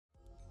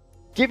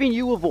giving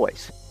you a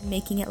voice,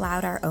 making it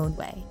loud our own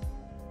way.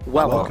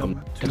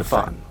 Welcome to the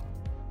fun.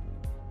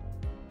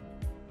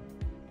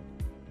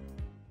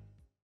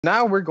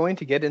 Now we're going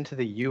to get into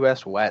the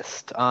U.S.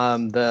 West.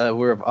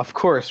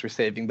 We're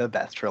saving the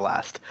best for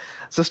last.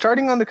 So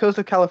starting on the coast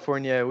of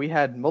California, we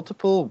had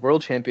multiple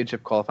World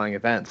Championship qualifying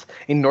events.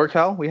 In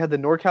NorCal, we had the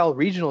NorCal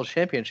Regional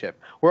Championship,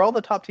 where all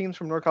the top teams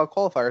from NorCal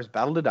qualifiers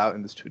battled it out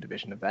in this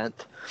two-division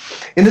event.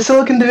 In the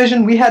Silicon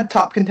Division, we had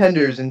top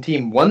contenders in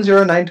Team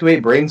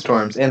 10928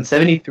 Brainstorms and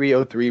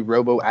 7303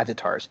 Robo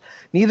Avatars.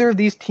 Neither of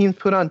these teams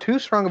put on too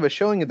strong of a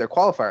showing in their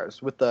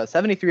qualifiers, with the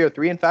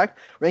 7303, in fact,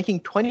 ranking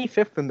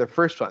 25th in their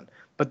first one.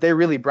 But they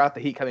really brought the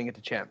heat coming into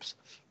champs.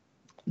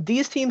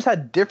 These teams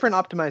had different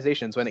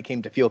optimizations when it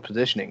came to field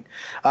positioning.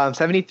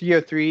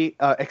 7303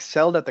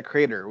 excelled at the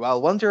crater,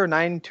 while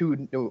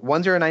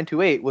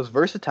 10928 was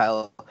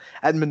versatile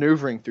at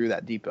maneuvering through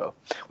that depot.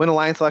 When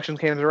Alliance selections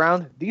came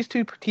around, these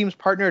two teams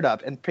partnered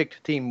up and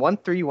picked Team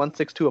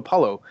 13162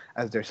 Apollo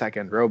as their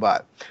second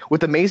robot.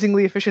 With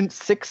amazingly efficient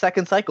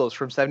 6-second cycles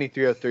from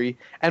 7303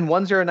 and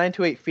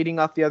 10928 feeding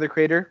off the other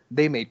crater,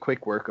 they made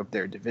quick work of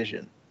their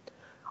division.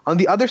 On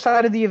the other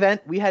side of the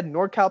event, we had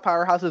NorCal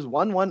Powerhouse's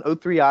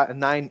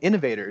 11039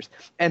 Innovators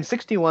and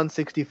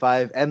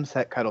 6165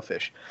 MSET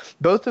Cuttlefish,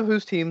 both of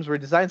whose teams were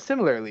designed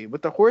similarly,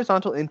 with the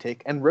horizontal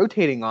intake and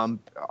rotating arm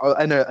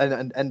and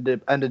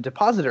a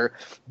depositor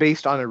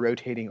based on a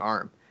rotating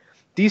arm.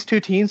 These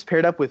two teams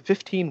paired up with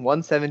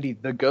 15170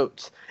 The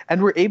Goats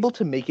and were able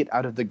to make it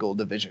out of the gold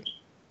division.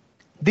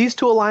 These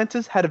two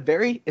alliances had a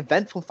very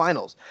eventful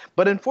finals,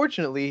 but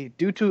unfortunately,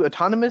 due to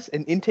autonomous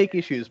and intake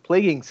issues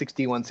plaguing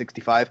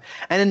 6165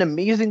 and an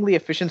amazingly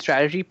efficient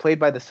strategy played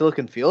by the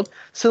Silicon field,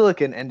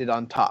 Silicon ended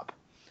on top.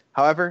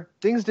 However,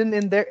 things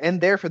didn't end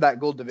there for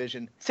that gold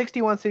division.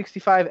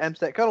 6165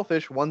 MSET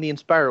Cuttlefish won the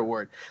Inspire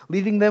Award,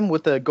 leaving them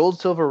with a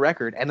gold-silver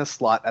record and a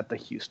slot at the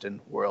Houston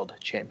World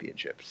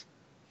Championships.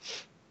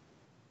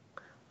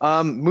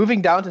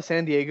 Moving down to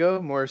San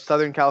Diego, more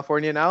Southern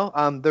California now,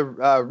 the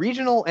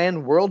regional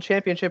and world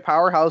championship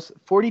powerhouse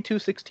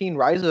 4216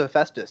 Rise of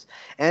Hephaestus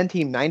and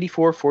Team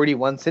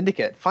 9441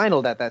 Syndicate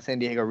finaled at that San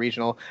Diego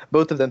regional,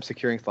 both of them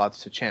securing slots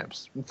to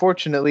champs.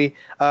 Unfortunately,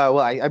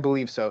 I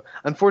believe so.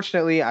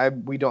 Unfortunately,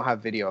 we don't have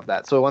video of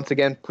that. So once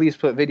again, please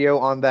put video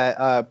on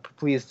that.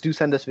 Please do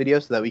send us video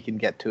so that we can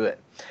get to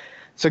it.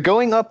 So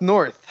going up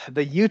north,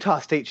 the Utah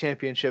State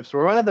Championships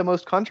were one of the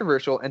most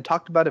controversial and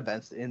talked about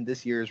events in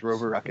this year's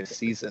Rover Ruckus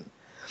season.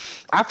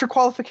 After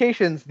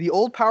qualifications, the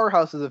old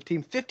powerhouses of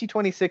Team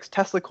 5026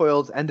 Tesla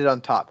Coils ended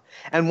on top,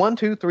 and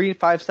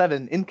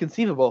 12357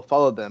 Inconceivable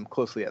followed them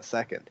closely at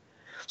second.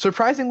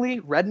 Surprisingly,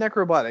 Redneck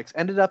Robotics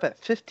ended up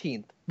at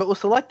 15th, but was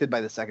selected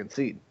by the second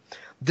seed.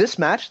 This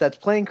match that's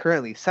playing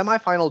currently,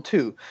 Semifinal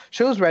 2,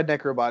 shows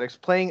Redneck Robotics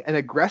playing an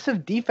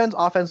aggressive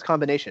defense-offense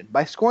combination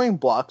by scoring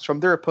blocks from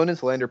their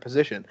opponent's lander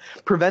position,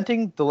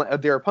 preventing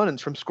their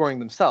opponents from scoring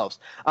themselves.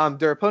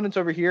 Their opponents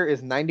over here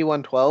is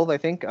 9112, I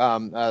think,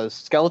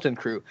 Skeleton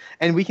Crew,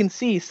 and we can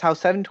see how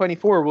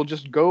 724 will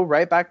just go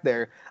right back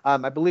there.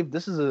 I believe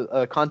this is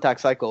a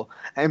contact cycle,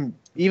 and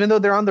even though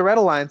they're on the Red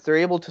Alliance, they're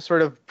able to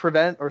sort of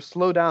prevent or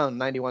slow down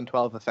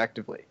 9112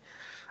 effectively.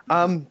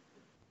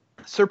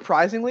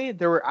 Surprisingly,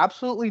 there were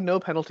absolutely no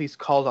penalties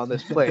called on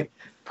this play,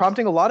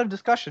 prompting a lot of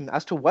discussion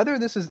as to whether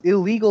this is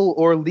illegal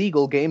or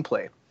legal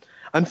gameplay.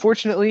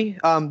 Unfortunately,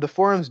 the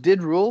forums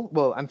did rule,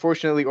 well,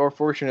 unfortunately or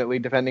fortunately,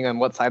 depending on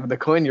what side of the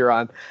coin you're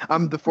on,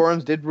 the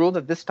forums did rule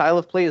that this style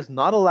of play is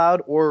not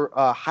allowed or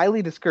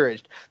highly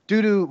discouraged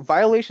due to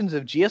violations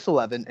of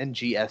GS11 and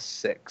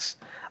GS6.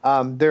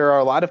 There are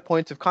a lot of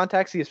points of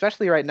contact,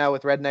 especially right now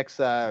with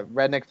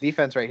Redneck's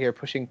defense right here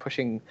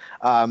pushing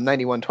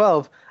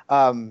 9112.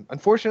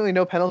 Unfortunately,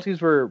 no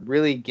penalties were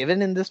really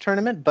given in this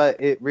tournament,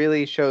 but it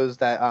really shows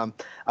that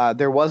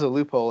there was a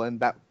loophole and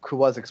that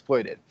was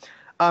exploited.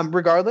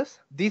 Regardless,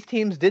 these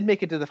teams did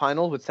make it to the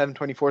final with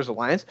 724's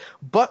Alliance,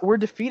 but were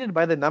defeated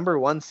by the number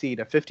 1 seed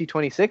of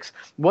 5026,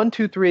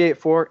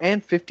 12384,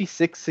 and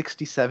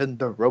 5667,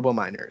 the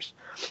Robominers.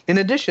 In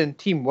addition,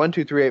 Team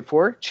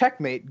 12384,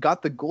 Checkmate,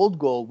 got the gold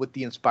goal with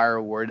the Inspire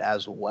Award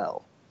as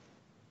well.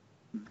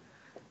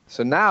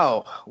 So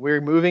now we're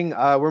moving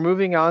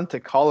on to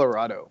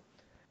Colorado.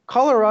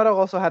 Colorado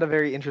also had a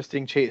very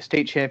interesting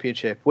state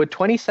championship with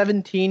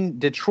 2017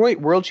 Detroit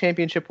World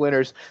Championship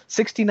winners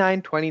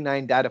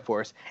 6929 Data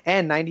Force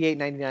and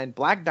 9899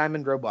 Black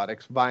Diamond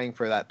Robotics vying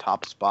for that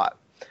top spot.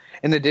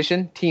 In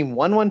addition, Team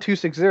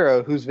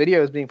 11260, whose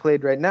video is being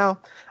played right now,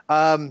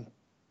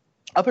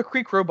 Upper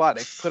Creek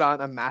Robotics put on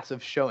a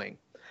massive showing.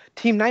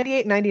 Team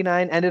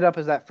 9899 ended up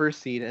as that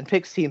first seed and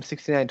picked Team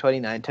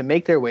 6929 to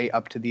make their way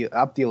up the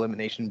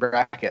elimination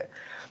bracket.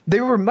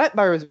 They were met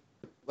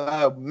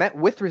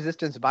with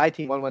resistance by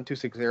Team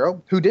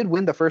 11260, who did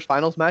win the first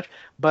finals match,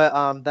 but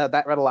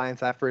that Red Alliance,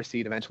 that first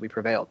seed, eventually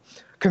prevailed.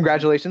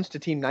 Congratulations to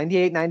Team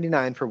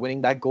 9899 for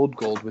winning that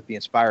gold with the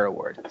Inspire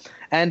Award.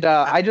 And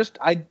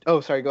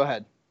sorry, go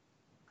ahead.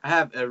 I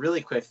have a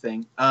really quick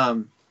thing.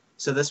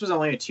 So this was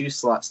only a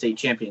 2-slot state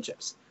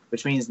championships,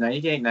 which means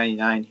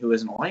 9899, who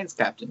was an Alliance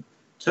captain,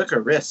 took a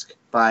risk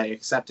by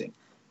accepting.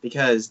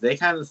 because they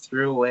kind of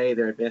threw away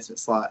their advancement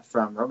slot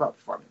from robot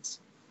performance,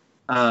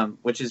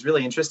 which is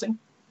really interesting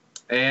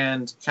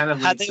and kind of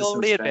Had leads they to some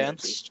already strategy.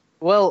 advanced?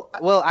 Well,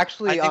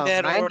 actually, I think they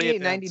had already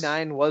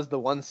 98-99 was the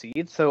 1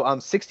 seed. So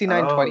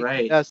 69-20, Oh,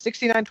 right.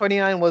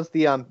 69-29 was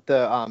the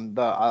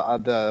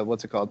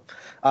what's it called?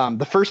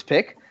 The first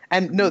pick.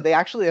 And no, they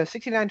actually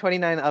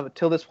 69-29 up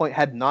till this point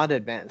had not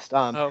advanced.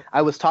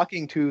 I was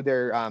talking to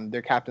their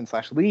captain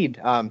 / lead,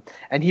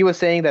 and he was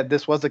saying that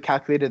this was a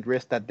calculated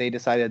risk that they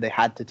decided they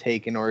had to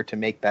take in order to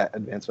make that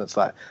advancement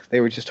slot.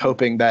 They were just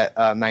hoping that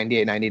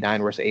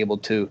 98-99 was able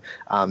to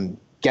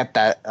get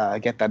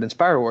that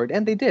Inspire Award,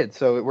 and they did.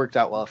 So it worked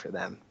out well for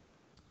them.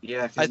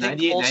 Yeah, I because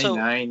think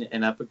 98-99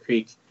 and Upper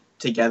Creek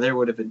together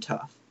would have been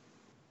tough.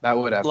 That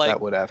would have. Like-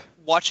 that would have.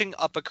 Watching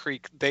Up a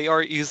Creek, they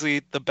are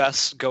easily the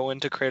best go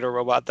into crater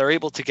robot. They're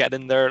able to get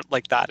in there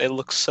like that. It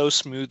looks so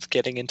smooth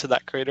getting into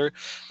that crater.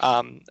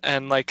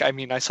 And like, I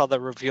mean, I saw the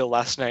reveal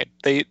last night.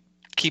 They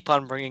keep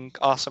on bringing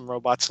awesome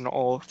robots in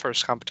all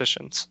first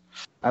competitions.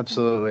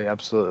 Absolutely.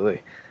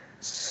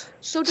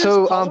 So does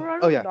So,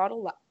 Colorado oh, yeah. not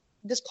allow?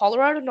 Does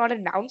Colorado not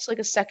announce like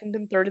a second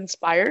and third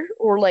Inspire,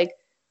 or like?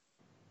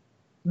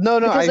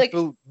 No, Because,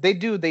 they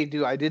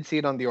do. I did see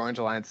it on the Orange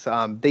Alliance.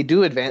 They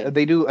do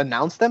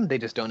announce them. They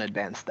just don't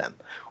advance them.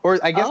 Or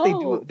I guess they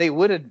do. Oh. They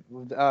would.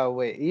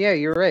 Wait. Yeah,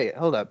 you're right.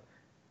 Hold up.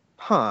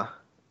 Huh.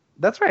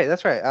 That's right.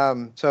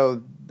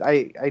 So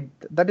I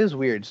that is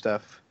weird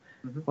stuff.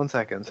 Mhm. 1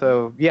 second.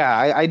 So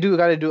yeah, I do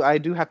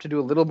have to do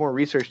a little more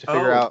research to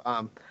figure out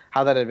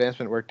how that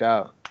advancement worked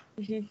out.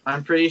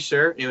 I'm pretty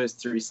sure it was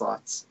 3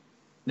 slots.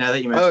 Now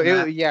that you mentioned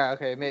that. Yeah.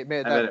 Okay.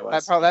 bet it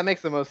was. That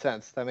makes the most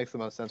sense. That makes the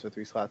most sense with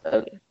 3 slots.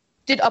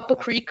 Did Upper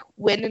Creek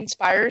win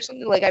Inspire or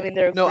something? Like, I mean,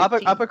 they're a No, great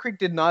team. Upper Creek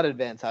did not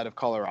advance out of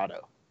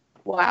Colorado.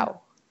 Wow.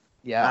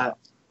 Yeah.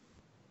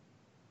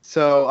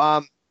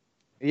 So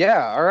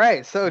yeah, all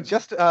right. So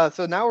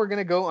so now we're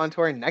gonna go on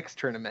to our next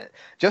tournament.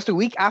 Just a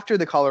week after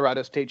the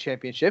Colorado State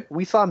Championship,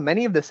 we saw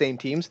many of the same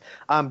teams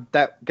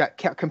that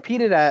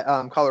competed at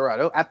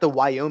Colorado at the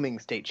Wyoming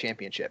State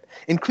Championship,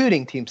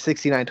 including Team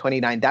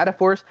 69-29 Data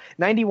Force,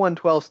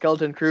 91-12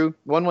 Skeleton Crew,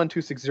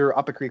 11260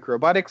 Upper Creek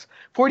Robotics,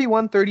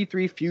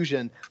 41-33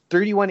 Fusion,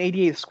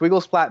 31-88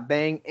 Squiggle Splat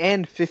Bang,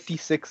 and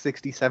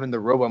 56-67 the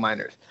Robo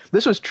Miners.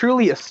 This was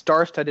truly a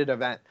star-studded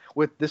event.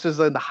 This was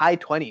in the high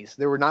 20s.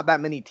 There were not that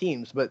many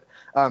teams, but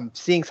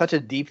seeing such a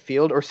deep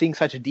field or seeing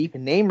such a deep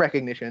name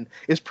recognition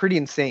is pretty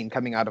insane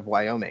coming out of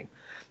Wyoming.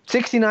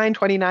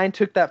 69-29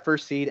 took that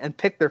first seed and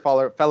picked their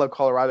fellow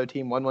Colorado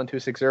team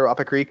 11260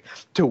 Upper Creek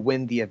to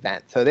win the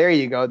event. So there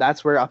you go.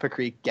 That's where Upper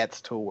Creek gets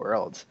to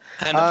Worlds.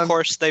 And of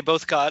course, they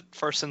both got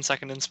first and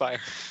second Inspire.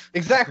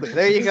 Exactly.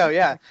 There you go.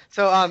 Yeah.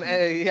 So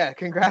yeah,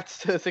 congrats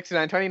to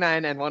 69-29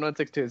 and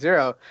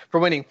 11620 for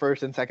winning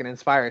first and second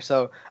Inspire.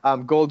 So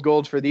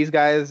gold for these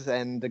guys,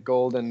 and the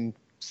gold and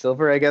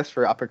silver, I guess,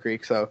 for Upper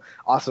Creek. So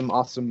awesome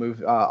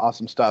move,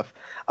 awesome stuff.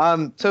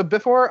 So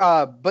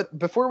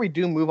before we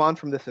do move on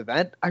from this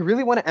event, I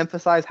really want to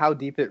emphasize how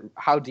deep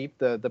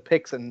the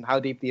picks and how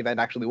deep the event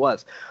actually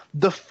was.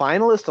 The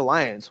finalist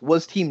alliance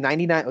was Team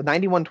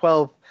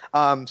 91-12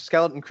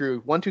 Skeleton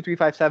Crew,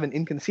 12357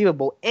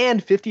 Inconceivable,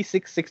 and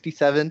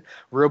 5667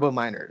 Robo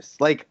Miners.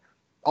 Like,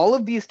 all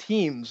of these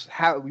teams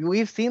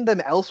we've seen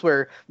them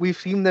elsewhere. We've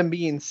seen them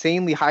be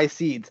insanely high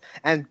seeds,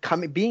 and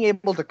being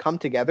able to come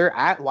together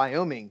at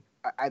Wyoming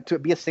to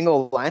be a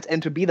single alliance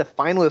and to be the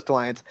finalist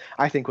alliance,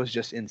 I think was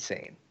just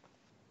insane.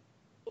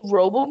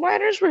 Robo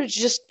Miners were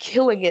just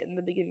killing it in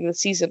the beginning of the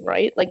season,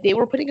 right? Like, they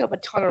were putting up a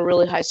ton of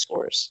really high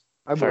scores,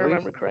 if I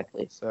remember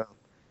correctly. So,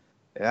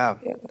 yeah.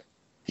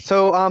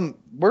 So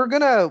we're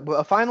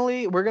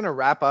gonna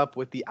wrap up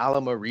with the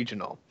Alamo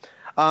Regional.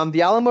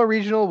 The Alamo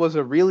Regional was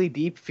a really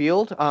deep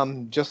field,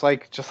 just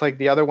like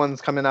the other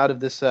ones coming out of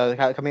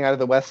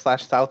the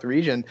West/South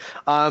region.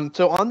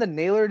 So on the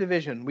Naylor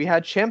division, we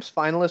had champs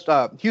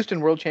finalist, Houston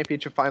World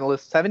Championship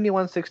finalists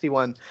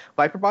 7161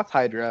 Viperbots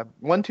Hydra,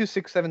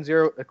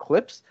 12670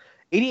 Eclipse,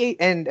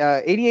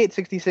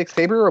 8866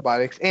 Saber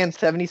Robotics, and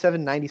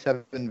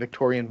 7797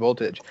 Victorian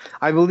Voltage.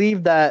 I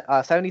believe that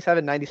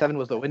 7797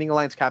 was the winning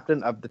alliance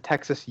captain of the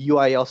Texas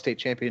UIL State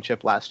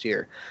Championship last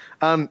year.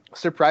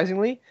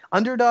 Surprisingly,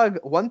 underdog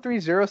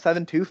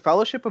 13072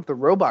 Fellowship of the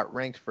Robot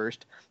ranked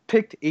first,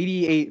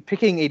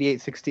 picking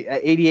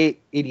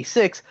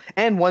 8886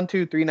 and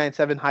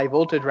 12397 High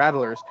Voltage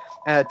Rattlers,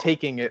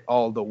 taking it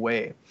all the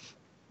way.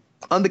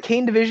 On the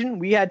Kane division,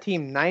 we had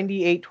Team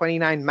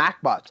 9829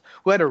 MacBots,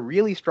 who had a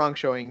really strong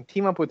showing,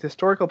 team up with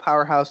historical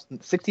powerhouse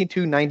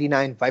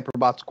 6299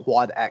 Viperbots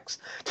Quad X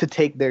to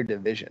take their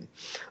division.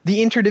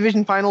 The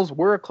interdivision finals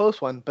were a close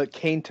one, but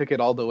Kane took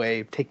it all the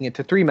way, taking it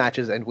to 3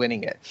 matches and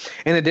winning it.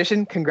 In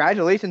addition,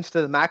 congratulations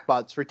to the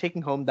MacBots for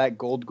taking home that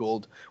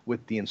gold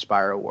with the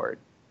Inspire Award.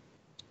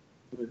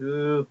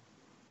 Woohoo.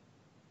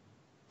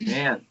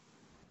 Man.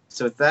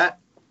 So with that,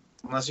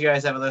 unless you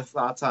guys have other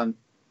thoughts on,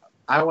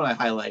 I want to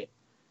highlight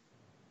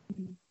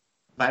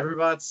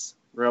Viperbots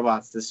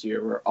robots this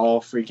year were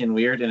all freaking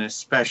weird, and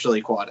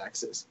especially Quad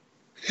X's.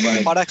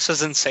 Robotics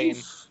is insane.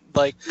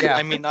 Like, Yeah.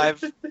 I mean,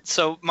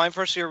 so my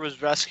first year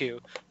was Rescue.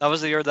 That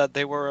was the year that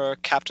they were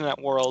captain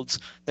at Worlds.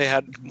 They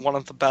had one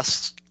of the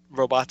best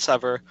robots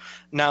ever.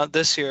 Now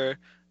this year,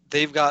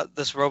 they've got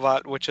this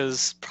robot which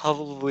is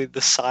probably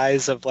the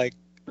size of like,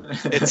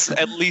 it's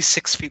at least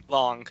 6 feet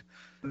long.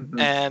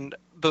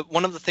 But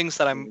one of the things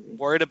that I'm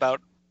worried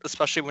about,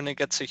 especially when it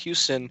gets to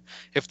Houston,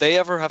 if they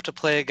ever have to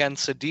play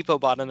against a depot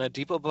bot and a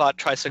depot bot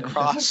tries to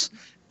cross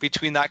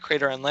between that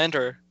crater and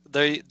lander,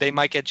 they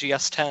might get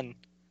GS10.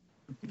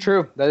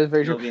 True, that is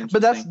very It'll true. be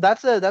But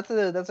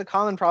that's a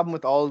common problem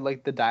with all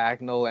like the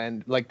diagonal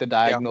and like the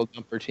diagonal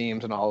jumper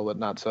teams and all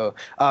whatnot. So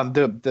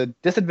the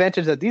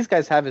disadvantage that these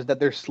guys have is that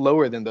they're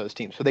slower than those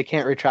teams, so they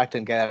can't retract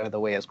and get out of the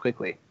way as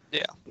quickly.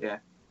 Yeah,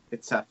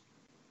 it's tough.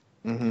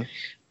 Mm-hmm.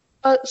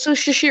 So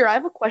Shashir, I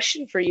have a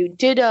question for you.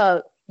 Did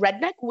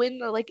Redneck win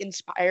like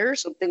Inspire or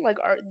something? Like,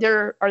 are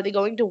they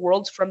going to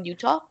Worlds from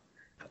Utah?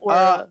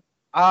 Or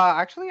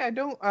Actually, I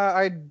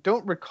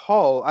don't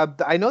recall.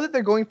 I know that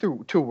they're going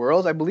to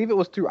Worlds. I believe it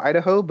was through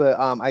Idaho, but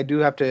I do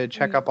have to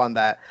check up on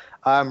that.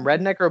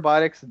 Redneck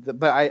Robotics,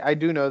 but I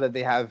do know that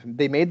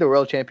they made the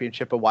World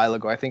Championship a while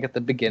ago. I think at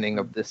the beginning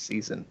of this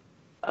season.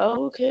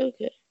 Oh, okay.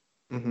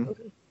 Mm-hmm.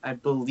 Okay. I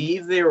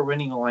believe they were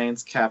winning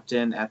Alliance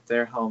Captain at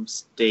their home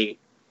state.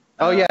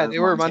 Oh yeah, they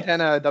were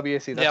Montana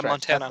WAC. That's right.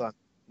 Montana. That's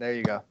there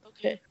you go.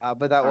 Okay.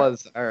 But that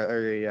was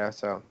yeah.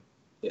 So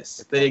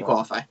Yes, they did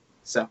qualify.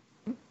 So.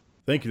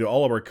 Thank you to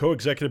all of our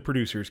co-executive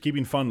producers,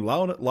 keeping fun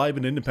loud, live,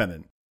 and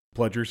independent.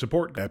 Pledge your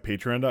support at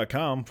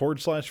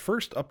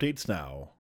patreon.com/first updates now.